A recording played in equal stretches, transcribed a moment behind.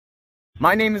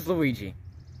My name is Luigi.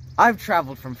 I've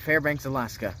traveled from Fairbanks,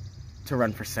 Alaska to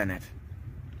run for Senate.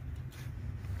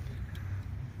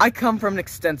 I come from an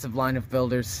extensive line of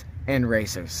builders and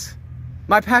racers.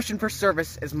 My passion for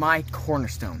service is my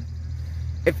cornerstone.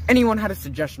 If anyone had a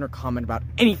suggestion or comment about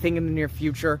anything in the near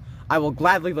future, I will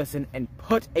gladly listen and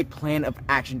put a plan of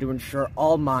action to ensure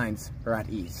all minds are at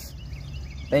ease.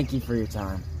 Thank you for your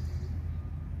time.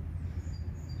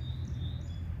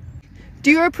 Do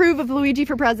you approve of Luigi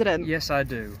for president? Yes, I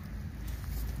do.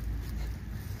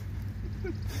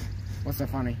 What's so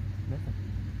funny?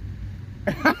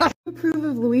 Do you approve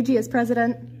of Luigi as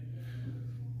president?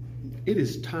 It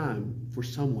is time for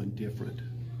someone different.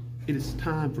 It is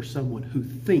time for someone who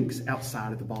thinks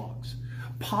outside of the box.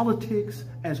 Politics,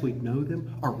 as we know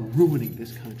them, are ruining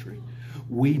this country.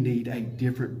 We need a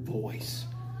different voice.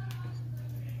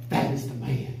 That is the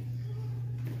man.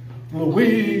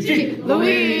 Luigi!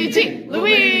 Luigi!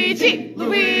 Luigi!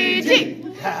 Luigi!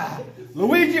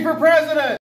 Luigi for president!